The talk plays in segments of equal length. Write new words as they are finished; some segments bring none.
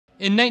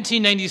In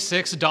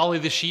 1996, Dolly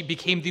the sheep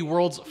became the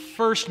world's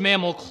first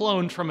mammal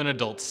cloned from an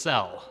adult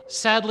cell.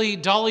 Sadly,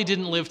 Dolly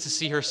didn't live to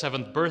see her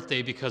 7th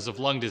birthday because of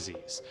lung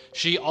disease.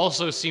 She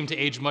also seemed to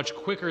age much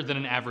quicker than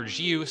an average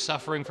ewe,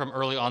 suffering from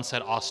early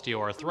onset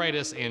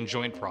osteoarthritis and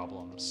joint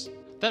problems.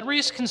 That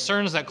raised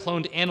concerns that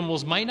cloned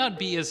animals might not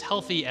be as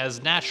healthy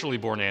as naturally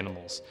born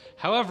animals.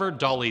 However,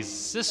 Dollys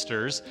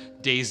sisters,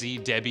 Daisy,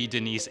 Debbie,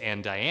 Denise,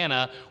 and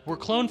Dianna, were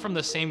cloned from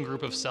the same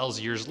group of cells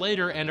years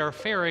later and are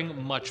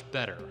faring much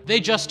better. They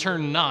just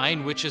turned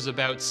 9, which is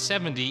about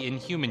 70 in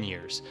human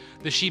years.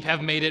 The sheep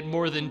have made it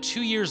more than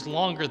 2 years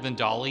longer than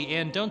Dolly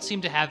and don't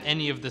seem to have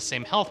any of the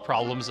same health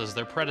problems as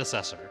their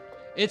predecessor.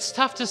 It's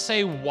tough to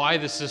say why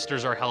the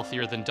sisters are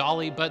healthier than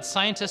Dolly, but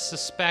scientists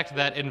suspect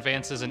that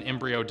advances in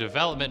embryo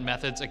development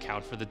methods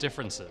account for the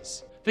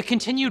differences. The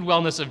continued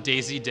wellness of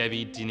Daisy,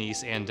 Debbie,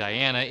 Denise, and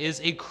Dianna is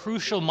a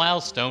crucial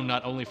milestone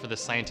not only for the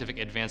scientific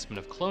advancement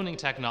of cloning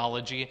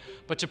technology,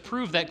 but to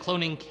prove that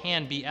cloning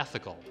can be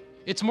ethical.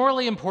 It's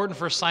morally important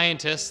for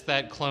scientists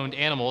that cloned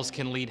animals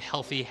can lead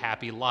healthy,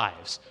 happy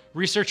lives.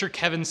 Researcher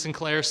Kevin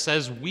Sinclair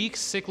says weak,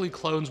 sickly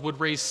clones would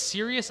raise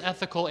serious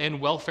ethical and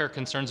welfare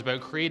concerns about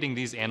creating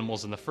these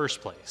animals in the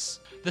first place.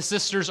 The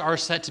sisters are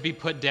set to be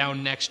put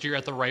down next year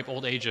at the ripe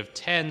old age of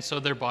 10 so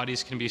their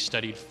bodies can be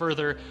studied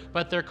further,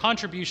 but their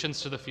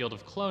contributions to the field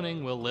of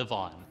cloning will live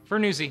on. For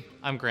Newsy,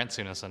 I'm Grant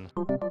Sunison.